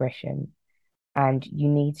career progression. And you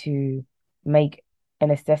need to make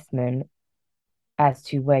an assessment as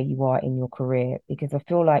to where you are in your career. Because I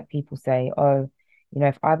feel like people say, oh,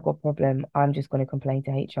 if I've got a problem, I'm just going to complain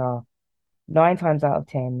to HR. 9 times out of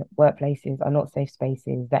 10, workplaces are not safe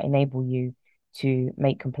spaces that enable you to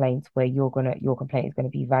make complaints where your complaint is gonna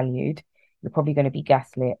be valued. You're probably going to be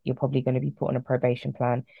gaslit. You're probably going to be put on a probation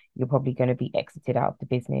plan. You're probably going to be exited out of the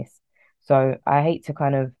business. So I hate to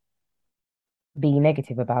kind of be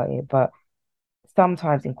negative about it, but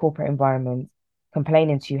sometimes in corporate environments,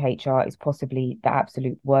 complaining to HR is possibly the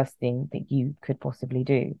absolute worst thing that you could possibly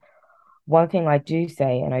do. One thing I do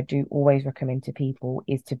say, and I do always recommend to people,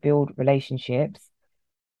 is to build relationships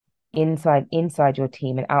inside your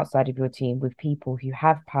team and outside of your team with people who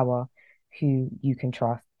have power, who you can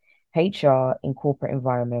trust. HR in corporate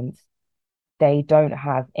environments, they don't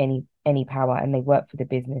have any power and they work for the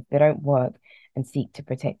business. They don't work and seek to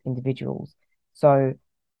protect individuals. So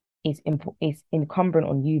it's incumbent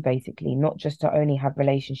on you basically not just to only have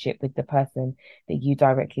relationship with the person that you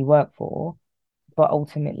directly work for, but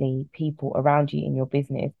ultimately people around you in your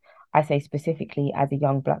business. I say specifically as a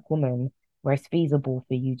young Black woman, where it's feasible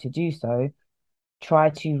for you to do so,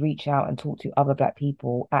 try to reach out and talk to other Black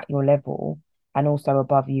people at your level and also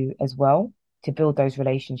above you as well, to build those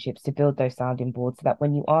relationships, to build those sounding boards, so that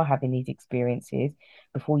when you are having these experiences,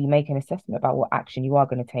 before you make an assessment about what action you are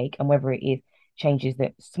going to take and whether it is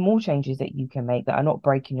small changes that you can make that are not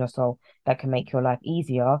breaking your soul, that can make your life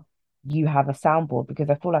easier, you have a soundboard. Because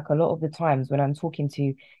I feel like a lot of the times when I'm talking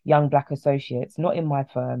to young Black associates, not in my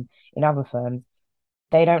firm, in other firms,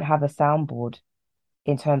 they don't have a soundboard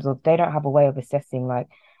in terms of, they don't have a way of assessing, like,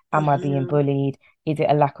 am I being Mm-hmm. bullied? Is it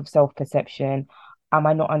a lack of self-perception? Am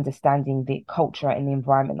I not understanding the culture and the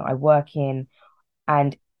environment that I work in?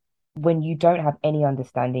 And when you don't have any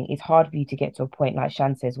understanding, it's hard for you to get to a point, like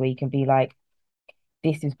Shan says, where you can be like,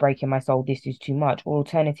 this is breaking my soul, this is too much. Or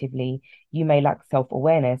alternatively, you may lack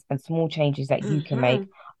self-awareness, and small changes that you can Mm-hmm. make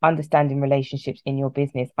understanding relationships in your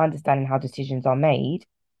business, understanding how decisions are made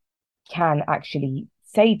can actually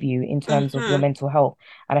save you in terms of your Mm-hmm. mental health.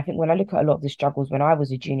 And I think when I look at a lot of the struggles when I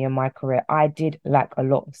was a junior in my career, I did lack a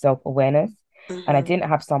lot of self-awareness. And I Mm-hmm. didn't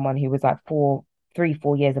have someone who was like 4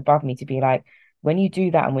 years above me to be like, when you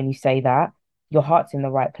do that and when you say that, your heart's in the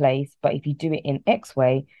right place. But if you do it in X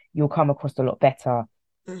way, you'll come across a lot better.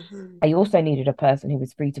 Mm-hmm. I also needed a person who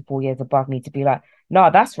was 3 to 4 years above me to be like, no,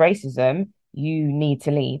 that's racism. You need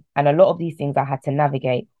to leave. And a lot of these things I had to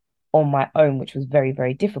navigate on my own, which was very,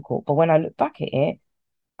 very difficult. But when I look back at it,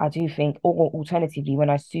 I do think, or alternatively, when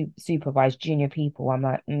I supervise junior people, I'm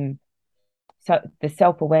like, so the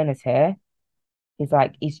self-awareness here is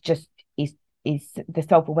like, it's the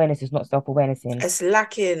self-awareness is not self-awareness in, It's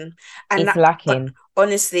lacking. And it's that, lacking.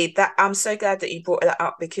 honestly, that I'm so glad that you brought that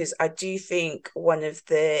up, because I do think one of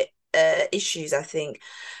the issues, I think,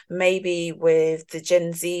 maybe with the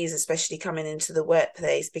Gen Zs, especially coming into the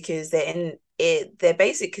workplace, because they're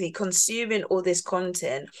basically consuming all this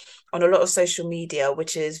content on a lot of social media,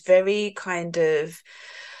 which is very kind of,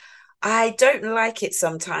 I don't like it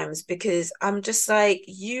sometimes, because I'm just like,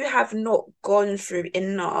 you have not gone through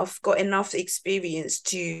enough, got enough experience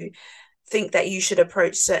to think that you should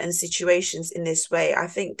approach certain situations in this way. I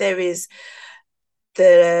think there is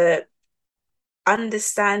the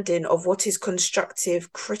understanding of what is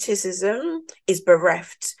constructive criticism is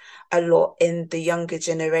bereft a lot in the younger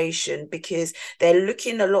generation, because they're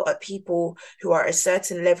looking a lot at people who are at a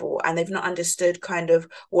certain level, and they've not understood kind of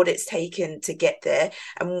what it's taken to get there.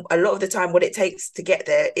 And a lot of the time what it takes to get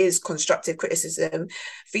there is constructive criticism,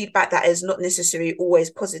 feedback that is not necessarily always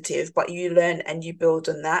positive, but you learn and you build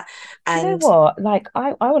on that. Do you know And what? Like,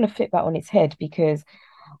 I want to flip that on its head because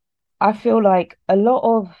I feel like a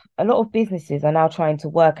lot of businesses are now trying to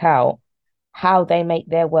work out how they make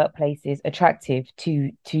their workplaces attractive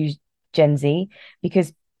to Gen Z,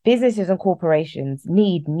 because businesses and corporations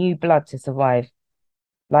need new blood to survive.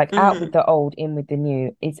 Like out with mhm, the old, in with the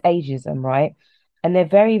new. It's ageism, right? And they're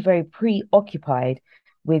very, very preoccupied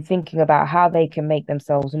with thinking about how they can make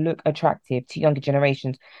themselves look attractive to younger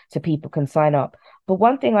generations so people can sign up. But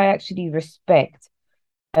one thing I actually respect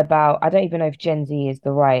about, I don't even know if Gen Z is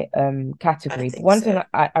the right I category, but think one so. thing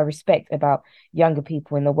I respect about younger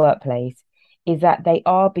people in the workplace is that they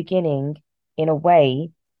are beginning in a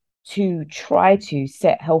way to try to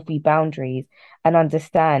set healthy boundaries and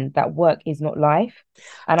understand that work is not life.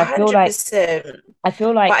 And I feel like 100%. I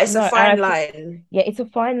feel like But it's a no, and fine line. yeah, it's a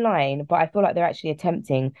fine line, but I feel like they're actually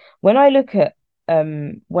attempting. When I look at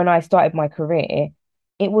when I started my career,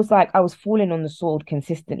 it was like I was falling on the sword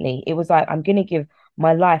consistently. It was like I'm gonna give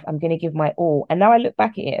my life, I'm gonna give my all. And now I look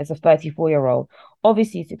back at it as a 34-year-old,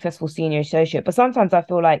 obviously a successful senior associate, but sometimes I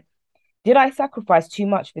feel like, did I sacrifice too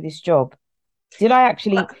much for this job? Did I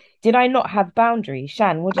actually, But did I not have boundaries?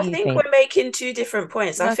 Shan, what do I you think think? we're making two different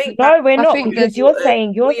points. I No, think that No, we're I not, think because there's you're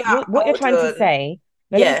saying we are, what you're hold trying to on. say.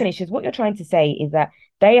 No, let me Yeah. finish. Is what you're trying to say is that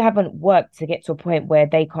they haven't worked to get to a point where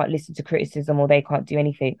they can't listen to criticism or they can't do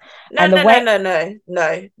anything. No, And the no, no, way, no, no,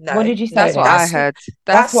 no, what no, did you say no. that's what then? I heard.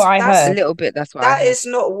 That's what That's I a That's heard. little bit, that's what I that heard. is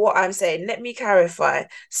not what I'm saying. Let me clarify.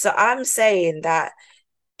 So I'm saying that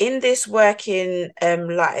in this working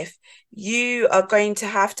life, you are going to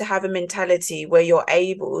have a mentality where you're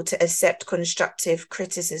able to accept constructive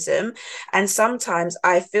criticism. And sometimes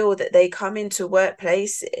I feel that they come into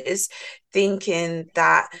workplaces thinking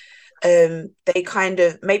that they kind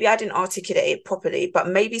of, maybe I didn't articulate it properly, but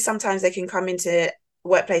maybe sometimes they can come into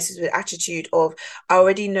workplaces with attitude of, I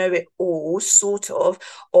already know it all, sort of.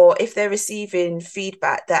 Or if they're receiving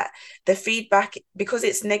feedback, that the feedback, because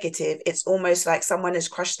it's negative, it's almost like someone has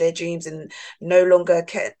crushed their dreams and no longer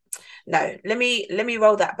can. No, let me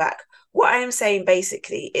roll that back. What I am saying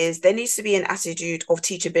basically is there needs to be an attitude of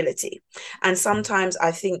teachability. And sometimes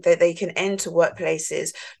I think that they can enter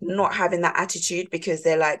workplaces not having that attitude, because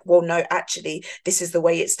they're like, well, no, actually, this is the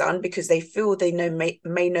way it's done, because they feel they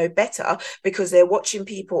may know better, because they're watching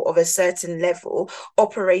people of a certain level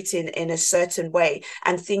operating in a certain way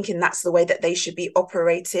and thinking that's the way that they should be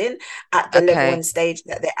operating at the level Okay. and stage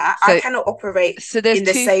that they're at. I So cannot operate so there's in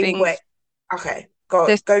the two same way. things. Okay, go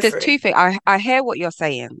There's go there's for it. two things. I hear what you're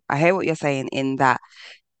saying. I hear what you're saying in that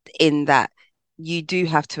you do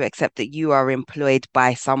have to accept that you are employed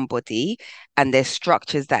by somebody and there's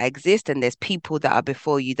structures that exist and there's people that are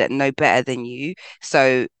before you that know better than you.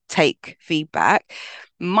 So take feedback.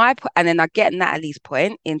 And then I get Natalie's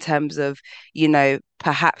point in terms of,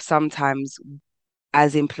 perhaps sometimes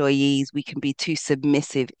as employees, we can be too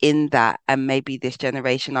submissive in that. And maybe this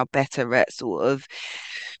generation are better at sort of,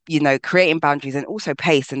 creating boundaries and also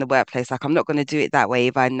pace in the workplace. Like, I'm not going to do it that way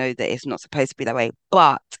if I know that it's not supposed to be that way.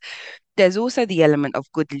 But there's also the element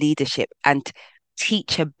of good leadership and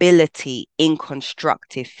teachability in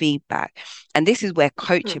constructive feedback. And this is where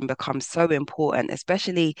coaching becomes so important,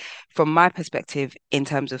 especially from my perspective in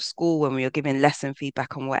terms of school when we are giving lesson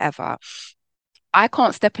feedback and whatever. I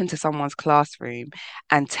can't step into someone's classroom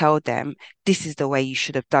and tell them this is the way you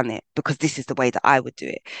should have done it because this is the way that I would do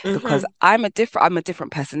it. Because I'm a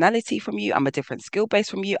different personality from you, I'm a different skill base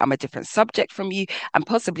from you, I'm a different subject from you, and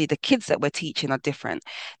possibly the kids that we're teaching are different.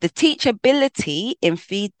 The teachability in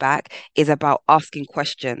feedback is about asking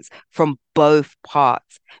questions from both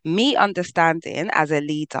parts. Me understanding as a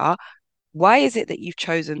leader, why is it that you've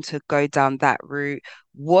chosen to go down that route?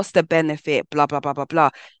 What's the benefit? Blah, blah, blah, blah, blah.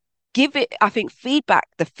 Give it, I think feedback,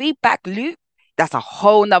 the feedback loop, that's a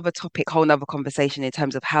whole nother topic, whole nother conversation in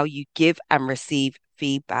terms of how you give and receive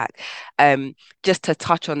feedback. Just to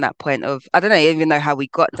touch on that point of, I don't even know how we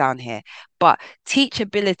got down here, but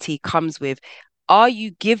teachability comes with, are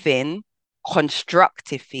you giving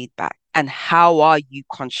constructive feedback? And how are you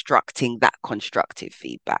constructing that constructive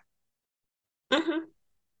feedback? I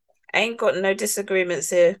ain't got no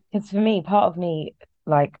disagreements here. Because for me, part of me,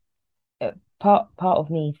 like, part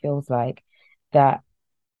of me feels like that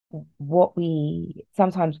what we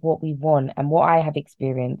want and what I have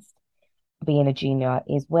experienced being a junior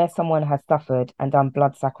is where someone has suffered and done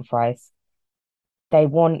blood sacrifice, they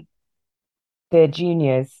want the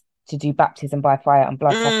juniors to do baptism by fire and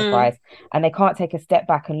blood sacrifice, and they can't take a step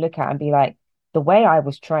back and look at and be like, the way I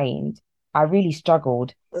was trained, I really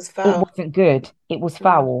struggled. It wasn't good. It was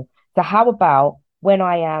foul. So how about when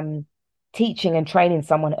I am teaching and training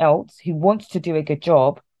someone else who wants to do a good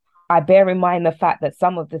job, I bear in mind the fact that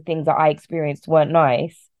some of the things that I experienced weren't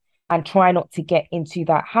nice and try not to get into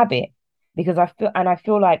that habit, because I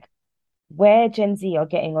feel like where Gen Z are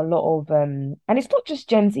getting a lot of and it's not just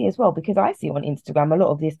Gen Z as well, because I see on Instagram a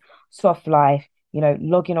lot of this soft life,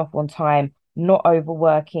 logging off on time, not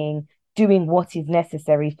overworking, doing what is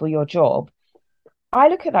necessary for your job. I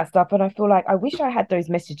look at that stuff and I feel like I wish I had those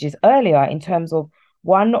messages earlier in terms of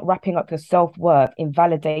one, not wrapping up your self-worth in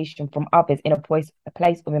validation from others in a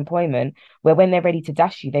place of employment where when they're ready to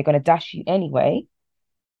dash you, they're going to dash you anyway.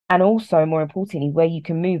 And also, more importantly, where you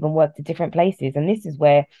can move and work to different places. And this is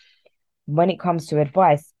where, when it comes to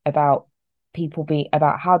advice about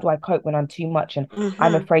about how do I cope when I'm too much and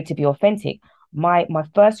I'm afraid to be authentic, my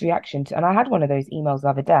first reaction to, and I had one of those emails the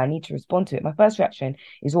other day, I need to respond to it. My first reaction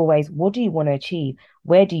is always, what do you want to achieve?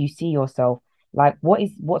 Where do you see yourself? Like,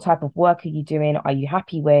 what type of work are you doing? Are you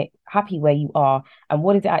happy where you are? And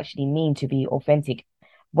what does it actually mean to be authentic?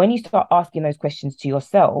 When you start asking those questions to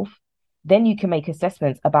yourself, then you can make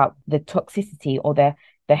assessments about the toxicity or the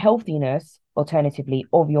healthiness, alternatively,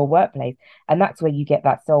 of your workplace. And that's where you get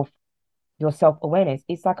your self-awareness.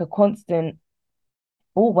 It's like a constant,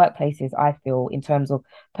 all workplaces, I feel, in terms of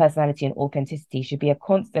personality and authenticity, should be a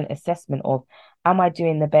constant assessment of, am I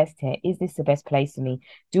doing the best here? Is this the best place for me?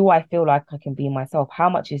 Do I feel like I can be myself? How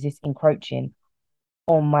much is this encroaching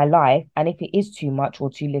on my life? And if it is too much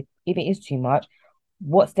if it is too much,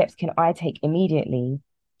 what steps can I take immediately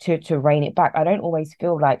to rein it back? I don't always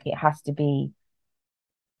feel like it has to be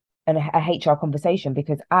a HR conversation,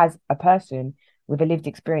 because as a person with a lived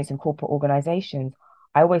experience in corporate organizations,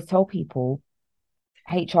 I always tell people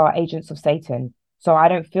HR agents of Satan. So I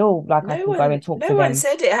don't feel like I can go and talk to them. No one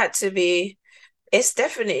said it had to be. It's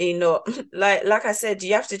definitely not. Like I said,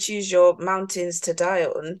 you have to choose your mountains to die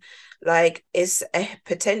on. Like, it's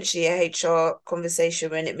potentially a HR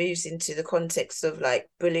conversation when it moves into the context of like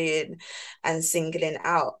bullying and singling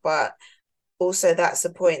out. But also, that's the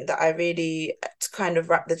point that I really, to kind of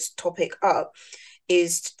wrap this topic up,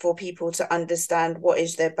 is for people to understand what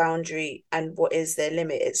is their boundary and what is their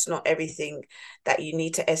limit. It's not everything that you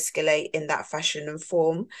need to escalate in that fashion and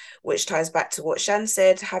form, which ties back to what Shan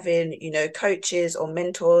said, having, coaches or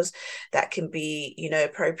mentors that can be,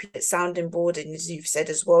 appropriate sounding board. And as you've said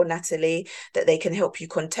as well, Natalie, that they can help you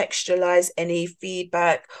contextualize any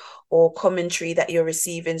feedback or commentary that you're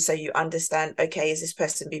receiving, so you understand, okay, is this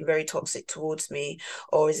person being very toxic towards me,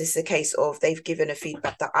 or is this a case of they've given a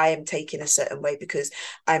feedback that I am taking a certain way because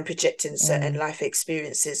I'm projecting certain life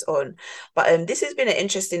experiences on. But this has been an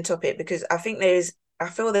interesting topic, because I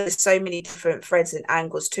feel there's so many different threads and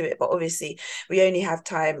angles to it, but obviously we only have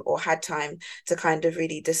time, or had time, to kind of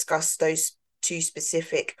really discuss those two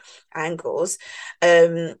specific angles.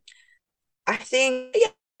 I think, yeah,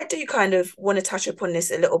 I do kind of want to touch upon this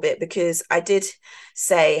a little bit, because I did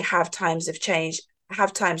say have times changed.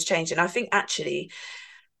 And I think actually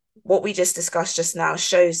what we just discussed just now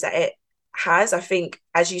shows that has. I think,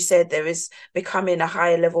 as you said, there is becoming a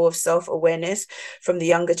higher level of self-awareness from the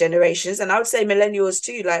younger generations. And I would say millennials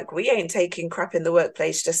too, like we ain't taking crap in the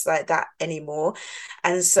workplace just like that anymore.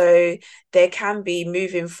 And so there can be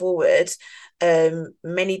moving forward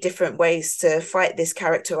many different ways to fight this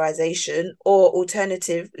characterization, or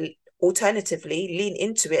alternatively lean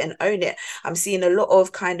into it and own it. I'm seeing a lot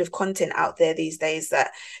of kind of content out there these days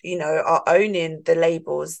that, you know, are owning the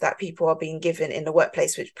labels that people are being given in the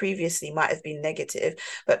workplace, which previously might have been negative,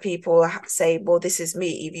 but people say, well, this is me,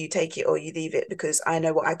 either you take it or you leave it, because I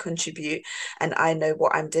know what I contribute and I know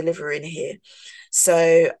what I'm delivering here.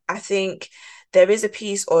 So I think there is a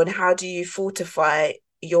piece on how do you fortify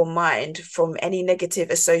your mind from any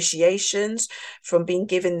negative associations, from being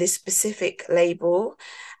given this specific label,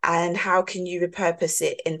 and how can you repurpose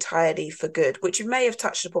it entirely for good, which you may have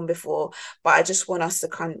touched upon before, but I just want us to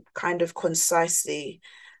kind of concisely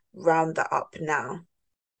round that up now.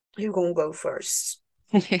 Who gonna go first?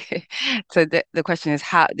 So the question is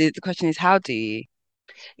how do you?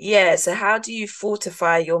 Yeah, so how do you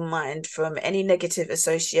fortify your mind from any negative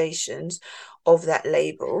associations of that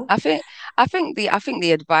label? I think I think the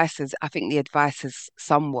advice has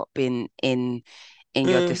somewhat been in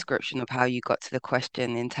your Mm, description of how you got to the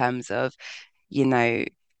question in terms of, you know,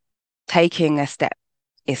 taking a step.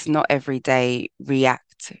 It's not every day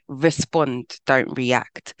react, respond, don't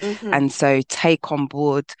react. mm-hmm, And so take on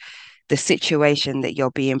board the situation that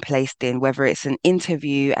you're being placed in, whether it's an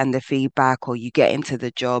interview and the feedback, or you get into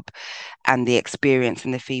the job and the experience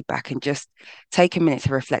and the feedback, and just take a minute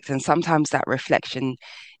to reflect. And sometimes that reflection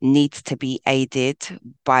needs to be aided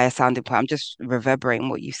by a sounding point. I'm just reverberating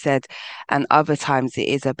what you said. And other times it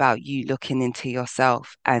is about you looking into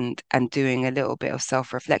yourself and doing a little bit of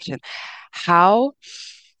self-reflection. How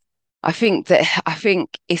I think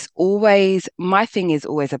it's always, my thing is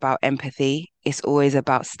always about empathy. It's always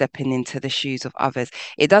about stepping into the shoes of others.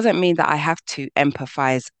 It doesn't mean that I have to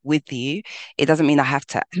empathize with you. It doesn't mean I have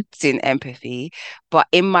to act in empathy, but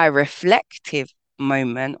in my reflective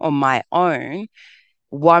moment on my own,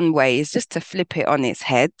 one way is just to flip it on its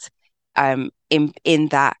head. In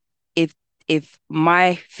that, if if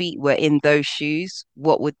my feet were in those shoes,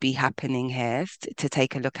 what would be happening here? To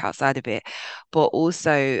take a look outside of it, but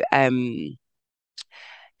also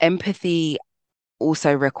empathy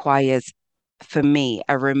also requires, for me,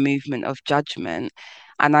 a removement of judgment.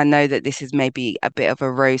 And I know that this is maybe a bit of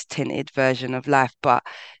a rose-tinted version of life, but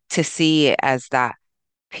to see it as that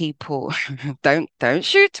people don't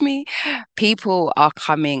shoot me. People are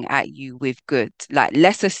coming at you with good. Like,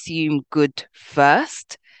 let's assume good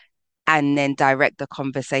first and then direct the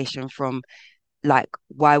conversation from, like,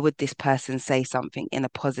 why would this person say something in a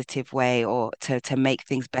positive way, or to make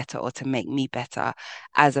things better, or to make me better,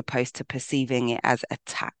 as opposed to perceiving it as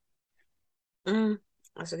attack. mm,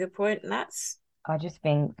 that's a good point. And that's I just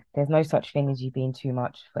think there's no such thing as you being too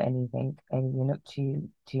much for anything, and you're not too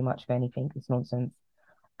much for anything. It's nonsense.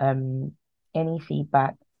 Um, any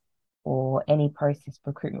feedback or any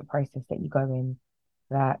recruitment process that you go in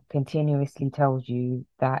that continuously tells you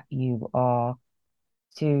that you are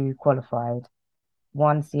too qualified,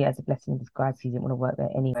 one, see it as a blessing in disguise because you didn't want to work there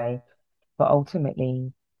anyway. But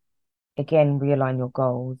ultimately, again, realign your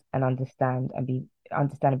goals and understand and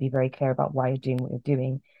be very clear about why you're doing what you're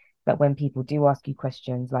doing. That when people do ask you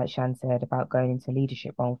questions, like Shan said, about going into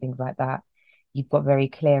leadership role, things like that, you've got very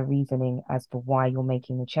clear reasoning as to why you're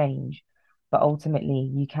making the change. But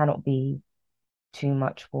ultimately, you cannot be too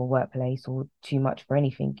much for a workplace or too much for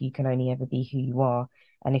anything. You can only ever be who you are.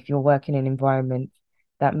 And if you're working in environments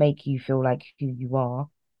that make you feel like who you are,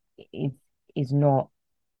 is is not,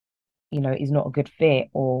 is not a good fit,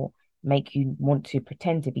 or make you want to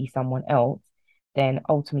pretend to be someone else, then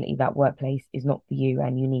ultimately that workplace is not for you,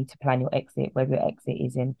 and you need to plan your exit, whether your exit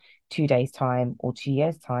is in 2 days' time or 2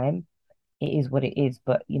 years' time. It is what it is,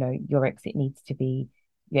 but your exit needs to be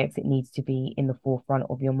in the forefront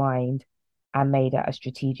of your mind and made at a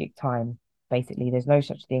strategic time. Basically, there's no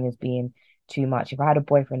such thing as being too much. If I had a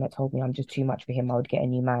boyfriend that told me I'm just too much for him, I would get a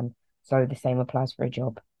new man. So the same applies for a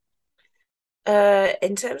job.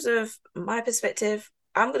 in terms of my perspective,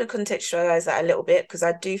 I'm going to contextualize that a little bit, because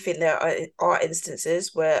I do think there are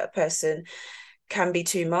instances where a person can be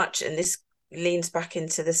too much, and this leans back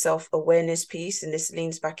into the self-awareness piece, and this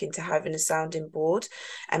leans back into having a sounding board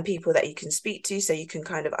and people that you can speak to so you can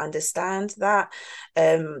kind of understand that.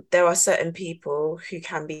 There are certain people who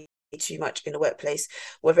can be too much in the workplace,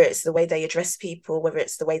 whether it's the way they address people, whether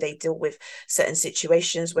it's the way they deal with certain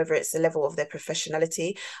situations, whether it's the level of their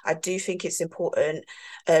professionality. I do think it's important,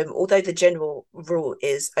 although the general rule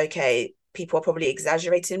is okay, people are probably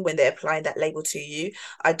exaggerating when they're applying that label to you.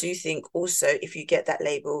 I do think also, if you get that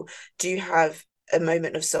label, do have a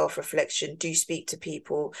moment of self-reflection, do speak to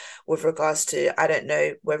people with regards to, I don't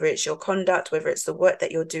know, whether it's your conduct, whether it's the work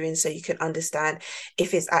that you're doing, so you can understand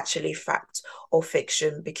if it's actually fact or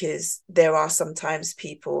fiction, because there are sometimes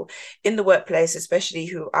people in the workplace, especially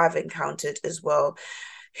who I've encountered as well,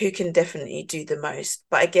 who can definitely do the most.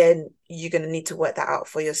 But again, you're going to need to work that out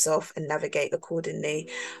for yourself and navigate accordingly.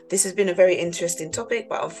 This has been a very interesting topic,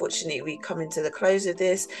 but unfortunately we come into the close of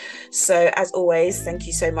this. So as always, thank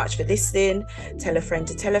you so much for listening. Tell a friend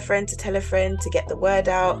to tell a friend to tell a friend to get the word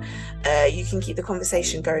out. You can keep the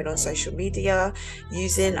conversation going on social media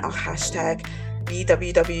using our hashtag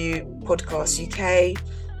BWW Podcast UK,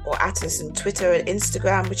 or at us on Twitter and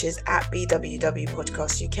Instagram, which is at BWW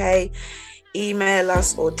Podcast UK. Email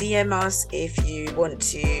us or DM us if you want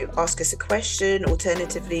to ask us a question.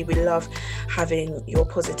 Alternatively, we love having your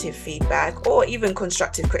positive feedback or even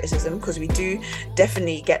constructive criticism, because we do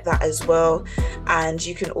definitely get that as well. And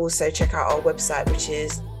you can also check out our website, which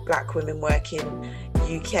is Black Women Working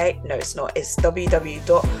UK. No, it's not. It's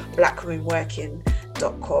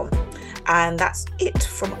www.blackwomenworking.com. And that's it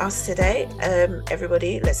from us today.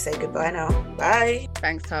 Everybody, let's say goodbye now. Bye.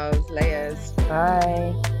 Thanks, Charles. Layers.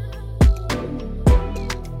 Bye.